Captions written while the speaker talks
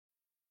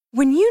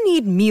When you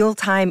need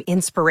mealtime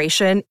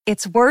inspiration,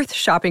 it's worth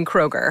shopping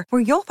Kroger,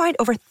 where you'll find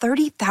over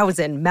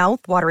 30,000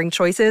 mouth-watering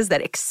choices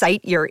that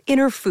excite your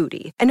inner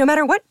foodie. And no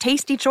matter what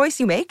tasty choice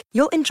you make,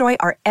 you'll enjoy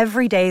our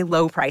everyday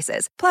low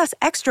prices, plus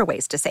extra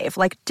ways to save,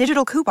 like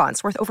digital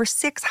coupons worth over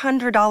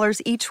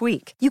 $600 each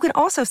week. You can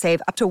also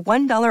save up to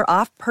 $1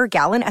 off per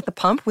gallon at the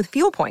pump with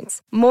fuel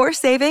points. More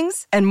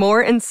savings and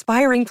more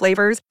inspiring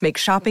flavors make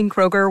shopping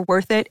Kroger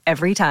worth it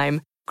every time.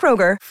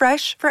 Kroger,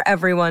 fresh for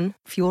everyone.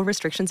 Fuel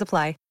restrictions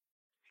apply.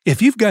 If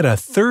you've got a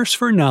thirst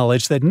for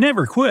knowledge that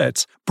never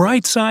quits,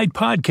 Brightside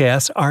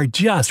Podcasts are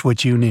just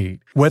what you need.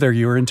 Whether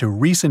you're into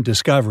recent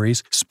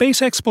discoveries, space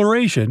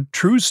exploration,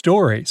 true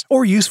stories,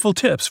 or useful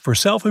tips for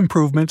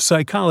self-improvement,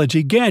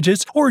 psychology,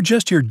 gadgets, or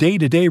just your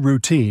day-to-day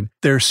routine,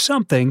 there's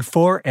something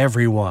for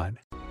everyone.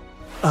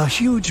 A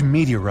huge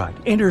meteorite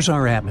enters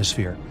our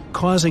atmosphere,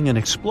 causing an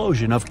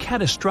explosion of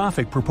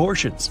catastrophic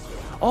proportions.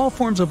 All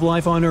forms of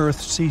life on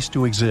Earth cease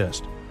to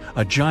exist.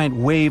 A giant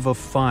wave of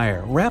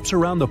fire wraps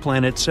around the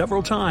planet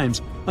several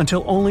times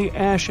until only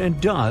ash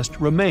and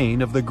dust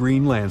remain of the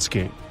green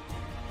landscape.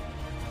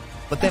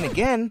 But then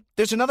again,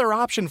 there's another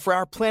option for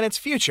our planet's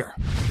future.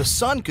 The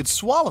sun could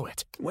swallow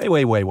it.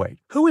 Wait.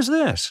 Who is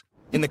this?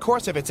 In the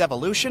course of its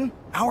evolution,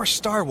 our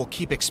star will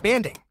keep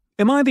expanding.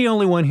 Am I the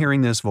only one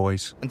hearing this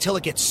voice? Until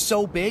it gets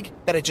so big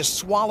that it just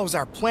swallows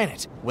our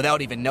planet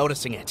without even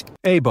noticing it.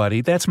 Hey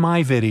buddy, that's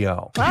my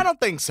video. I don't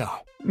think so.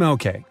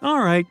 Okay,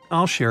 alright,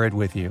 I'll share it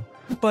with you.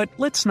 But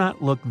let's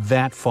not look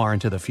that far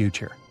into the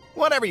future.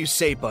 Whatever you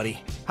say,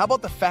 buddy. How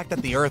about the fact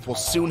that the Earth will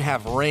soon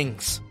have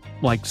rings?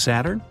 Like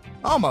Saturn?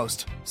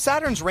 Almost.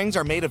 Saturn's rings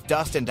are made of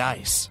dust and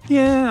ice.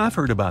 Yeah, I've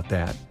heard about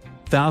that.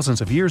 Thousands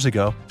of years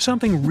ago,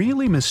 something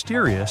really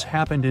mysterious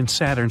happened in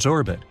Saturn's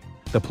orbit.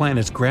 The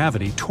planet's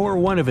gravity tore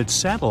one of its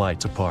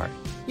satellites apart.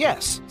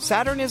 Yes,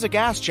 Saturn is a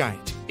gas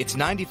giant. It's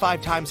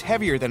 95 times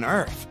heavier than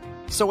Earth,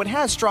 so it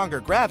has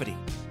stronger gravity.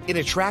 It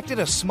attracted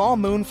a small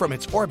moon from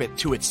its orbit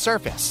to its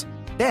surface.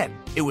 Then,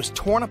 it was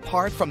torn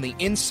apart from the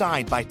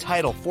inside by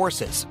tidal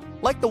forces,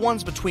 like the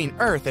ones between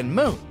Earth and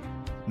Moon.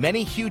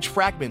 Many huge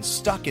fragments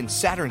stuck in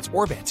Saturn's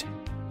orbit.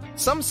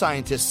 Some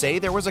scientists say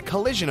there was a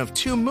collision of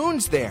two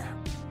moons there.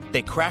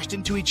 They crashed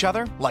into each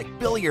other like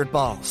billiard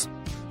balls.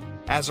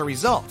 As a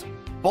result,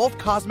 both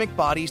cosmic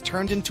bodies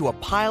turned into a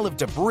pile of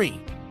debris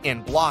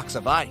and blocks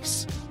of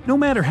ice. No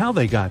matter how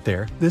they got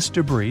there, this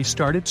debris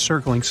started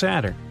circling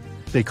Saturn.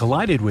 They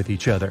collided with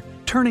each other,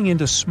 turning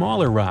into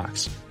smaller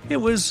rocks. It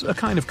was a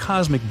kind of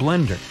cosmic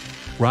blender.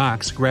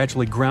 Rocks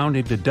gradually ground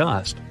into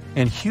dust,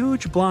 and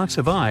huge blocks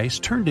of ice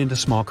turned into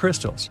small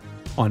crystals.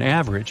 On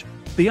average,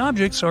 the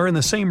objects are in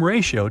the same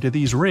ratio to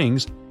these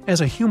rings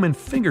as a human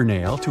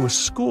fingernail to a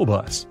school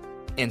bus.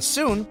 And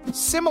soon,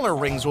 similar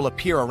rings will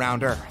appear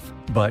around Earth.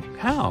 But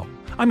how?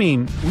 I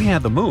mean, we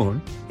have the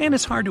moon, and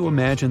it's hard to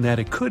imagine that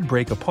it could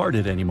break apart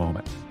at any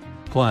moment.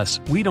 Plus,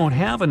 we don't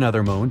have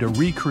another moon to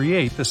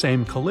recreate the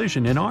same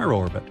collision in our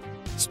orbit.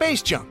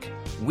 Space junk.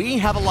 We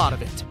have a lot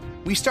of it.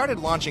 We started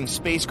launching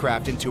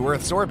spacecraft into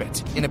Earth's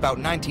orbit in about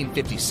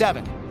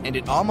 1957, and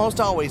it almost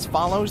always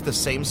follows the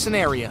same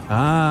scenario.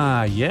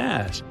 Ah,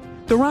 yes.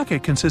 The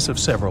rocket consists of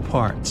several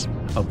parts,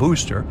 a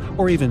booster,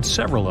 or even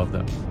several of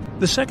them,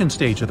 the second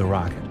stage of the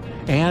rocket,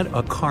 and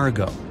a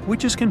cargo,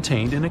 which is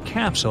contained in a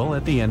capsule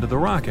at the end of the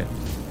rocket.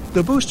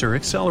 The booster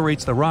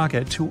accelerates the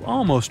rocket to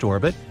almost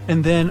orbit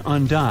and then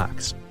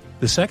undocks.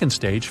 The second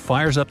stage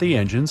fires up the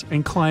engines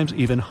and climbs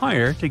even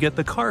higher to get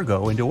the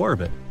cargo into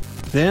orbit.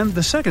 Then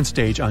the second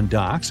stage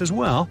undocks as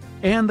well,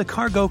 and the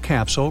cargo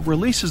capsule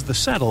releases the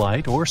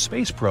satellite or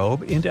space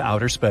probe into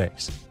outer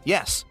space.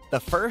 Yes, the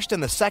first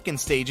and the second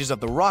stages of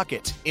the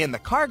rocket and the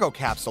cargo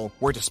capsule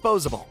were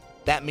disposable.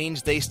 That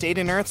means they stayed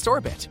in Earth's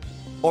orbit.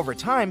 Over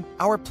time,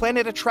 our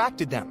planet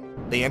attracted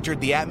them. They entered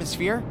the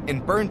atmosphere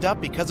and burned up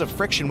because of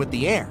friction with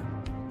the air.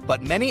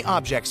 But many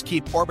objects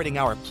keep orbiting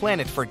our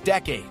planet for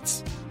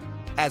decades.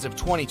 As of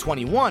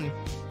 2021,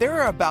 there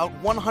are about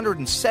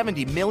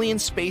 170 million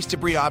space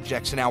debris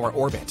objects in our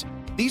orbit.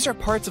 These are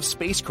parts of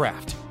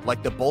spacecraft,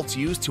 like the bolts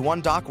used to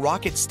undock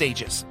rocket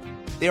stages.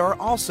 There are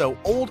also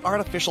old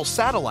artificial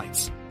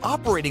satellites,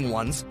 operating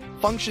ones,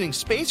 functioning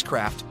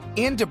spacecraft,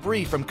 and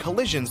debris from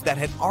collisions that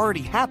had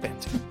already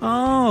happened.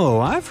 Oh,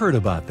 I've heard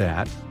about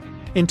that.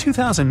 In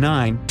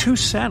 2009, two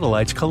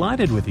satellites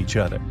collided with each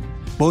other.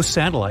 Both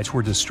satellites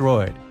were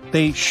destroyed.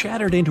 They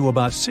shattered into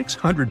about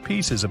 600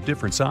 pieces of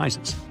different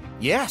sizes.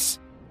 Yes,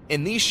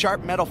 and these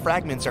sharp metal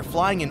fragments are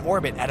flying in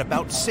orbit at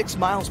about 6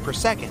 miles per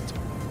second.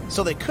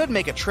 So they could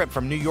make a trip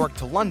from New York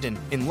to London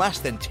in less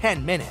than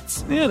 10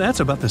 minutes. Yeah,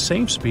 that's about the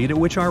same speed at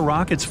which our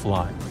rockets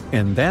fly.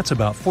 And that's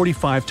about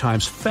 45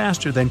 times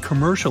faster than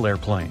commercial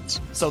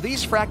airplanes. So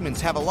these fragments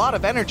have a lot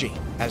of energy.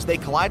 As they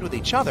collide with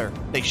each other,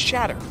 they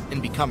shatter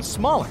and become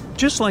smaller.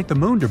 Just like the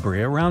moon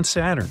debris around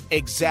Saturn.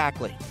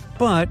 Exactly.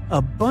 But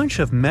a bunch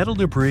of metal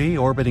debris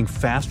orbiting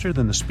faster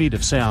than the speed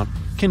of sound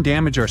can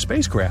damage our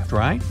spacecraft,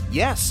 right?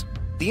 Yes.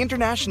 The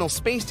International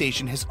Space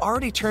Station has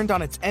already turned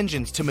on its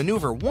engines to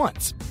maneuver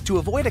once to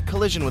avoid a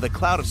collision with a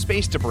cloud of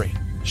space debris.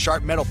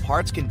 Sharp metal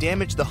parts can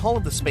damage the hull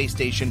of the space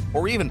station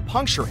or even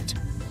puncture it.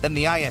 then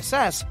the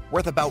ISS,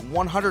 worth about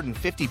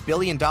 $150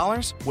 billion,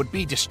 would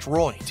be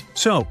destroyed.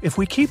 So, if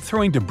we keep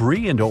throwing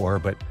debris into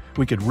orbit,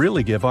 we could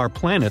really give our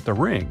planet the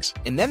rings.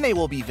 And then they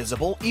will be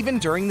visible even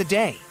during the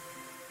day.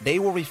 They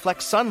will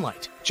reflect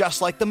sunlight,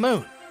 just like the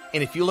moon.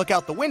 And if you look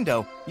out the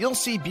window, you'll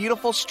see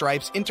beautiful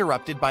stripes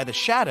interrupted by the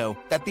shadow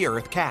that the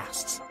Earth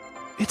casts.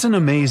 It's an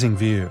amazing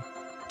view.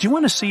 Do you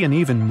want to see an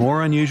even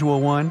more unusual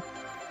one?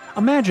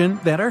 Imagine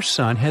that our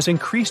sun has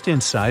increased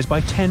in size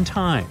by 10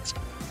 times,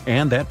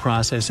 and that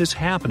process is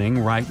happening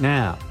right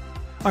now.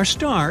 Our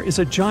star is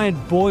a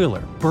giant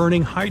boiler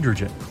burning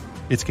hydrogen.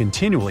 It's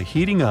continually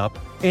heating up,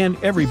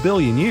 and every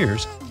billion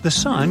years, the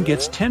sun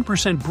gets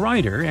 10%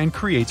 brighter and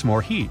creates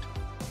more heat.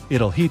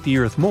 It'll heat the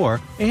Earth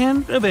more,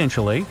 and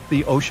eventually,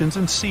 the oceans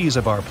and seas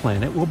of our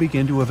planet will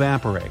begin to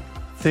evaporate.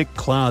 Thick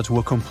clouds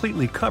will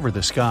completely cover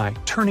the sky,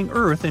 turning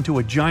Earth into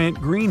a giant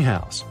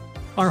greenhouse.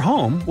 Our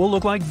home will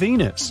look like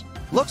Venus.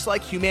 Looks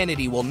like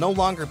humanity will no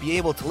longer be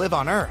able to live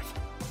on Earth.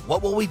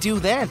 What will we do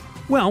then?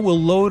 Well, we'll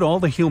load all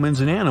the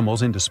humans and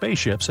animals into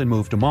spaceships and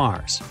move to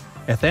Mars.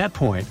 At that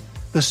point,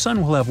 the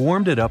sun will have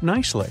warmed it up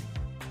nicely.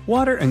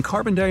 Water and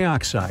carbon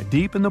dioxide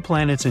deep in the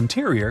planet's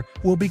interior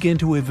will begin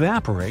to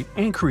evaporate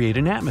and create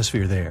an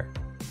atmosphere there.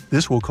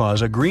 This will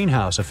cause a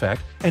greenhouse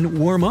effect and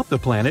warm up the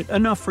planet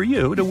enough for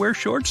you to wear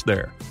shorts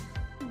there.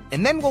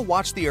 And then we'll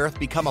watch the Earth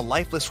become a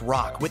lifeless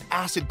rock with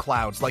acid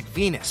clouds like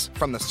Venus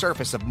from the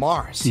surface of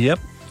Mars. Yep.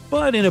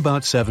 But in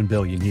about 7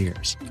 billion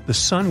years, the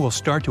sun will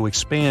start to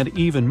expand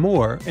even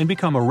more and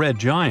become a red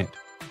giant.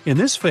 In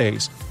this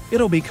phase,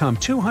 it'll become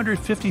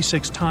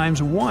 256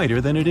 times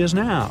wider than it is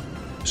now.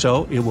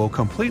 So it will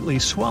completely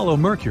swallow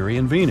Mercury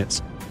and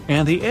Venus,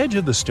 and the edge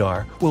of the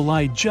star will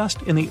lie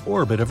just in the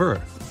orbit of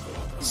Earth.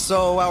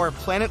 So our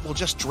planet will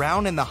just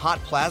drown in the hot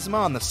plasma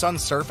on the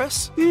sun's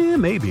surface?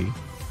 Maybe.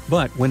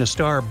 But when a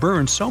star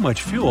burns so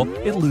much fuel,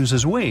 it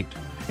loses weight,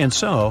 and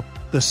so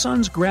the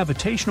sun's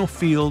gravitational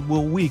field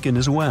will weaken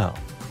as well.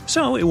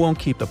 So it won't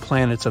keep the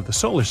planets of the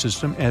solar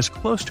system as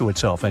close to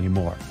itself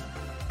anymore.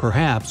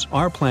 Perhaps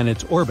our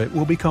planet's orbit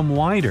will become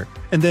wider,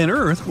 and then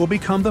Earth will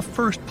become the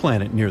first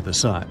planet near the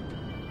sun.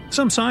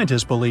 Some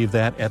scientists believe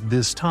that at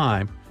this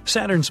time,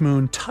 Saturn's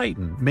moon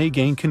Titan may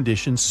gain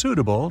conditions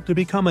suitable to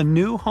become a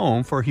new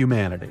home for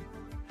humanity.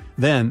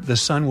 Then the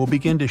sun will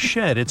begin to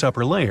shed its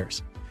upper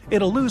layers.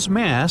 It'll lose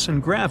mass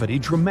and gravity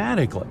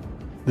dramatically.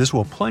 This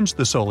will plunge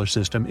the solar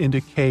system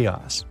into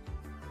chaos.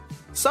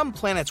 Some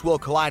planets will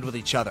collide with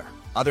each other.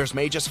 Others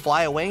may just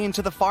fly away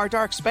into the far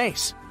dark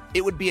space.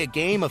 It would be a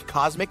game of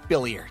cosmic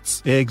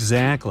billiards.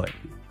 Exactly.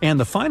 And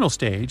the final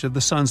stage of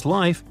the sun's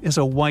life is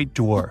a white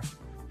dwarf.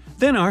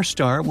 Then our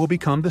star will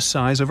become the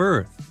size of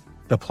Earth.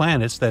 The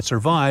planets that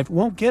survive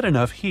won't get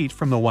enough heat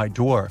from the white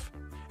dwarf,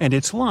 and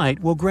its light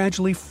will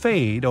gradually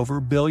fade over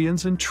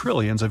billions and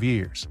trillions of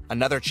years.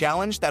 Another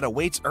challenge that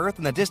awaits Earth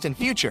in the distant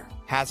future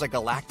has a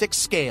galactic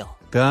scale.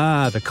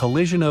 The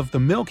collision of the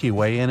Milky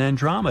Way and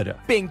Andromeda.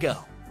 Bingo!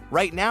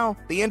 Right now,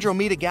 the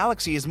Andromeda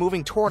Galaxy is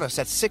moving toward us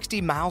at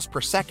 60 miles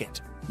per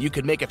second. You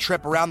could make a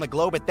trip around the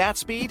globe at that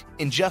speed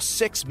in just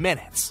 6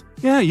 minutes.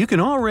 Yeah, you can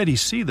already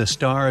see the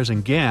stars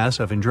and gas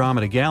of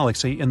Andromeda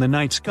Galaxy in the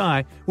night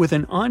sky with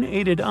an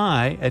unaided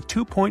eye at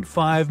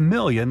 2.5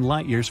 million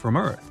light-years from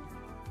Earth.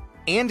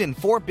 And in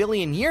 4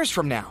 billion years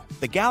from now,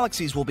 the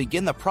galaxies will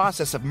begin the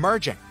process of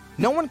merging.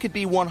 No one could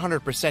be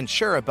 100%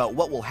 sure about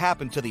what will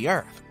happen to the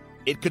Earth.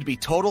 It could be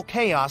total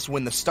chaos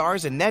when the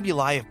stars and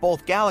nebulae of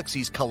both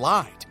galaxies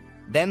collide.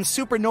 Then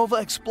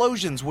supernova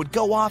explosions would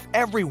go off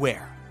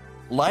everywhere.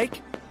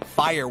 Like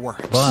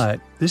fireworks.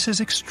 But this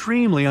is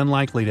extremely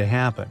unlikely to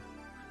happen.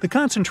 The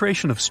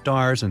concentration of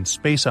stars and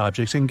space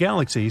objects in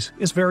galaxies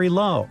is very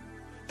low.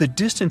 The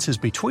distances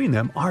between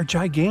them are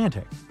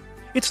gigantic.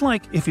 It's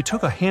like if you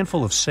took a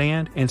handful of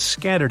sand and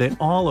scattered it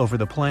all over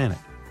the planet.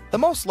 The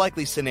most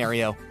likely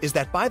scenario is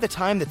that by the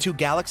time the two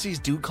galaxies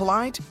do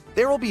collide,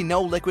 there will be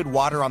no liquid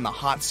water on the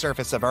hot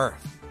surface of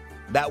Earth.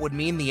 That would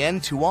mean the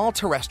end to all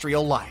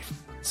terrestrial life.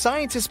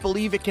 Scientists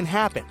believe it can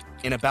happen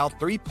in about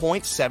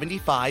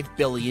 3.75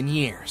 billion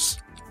years.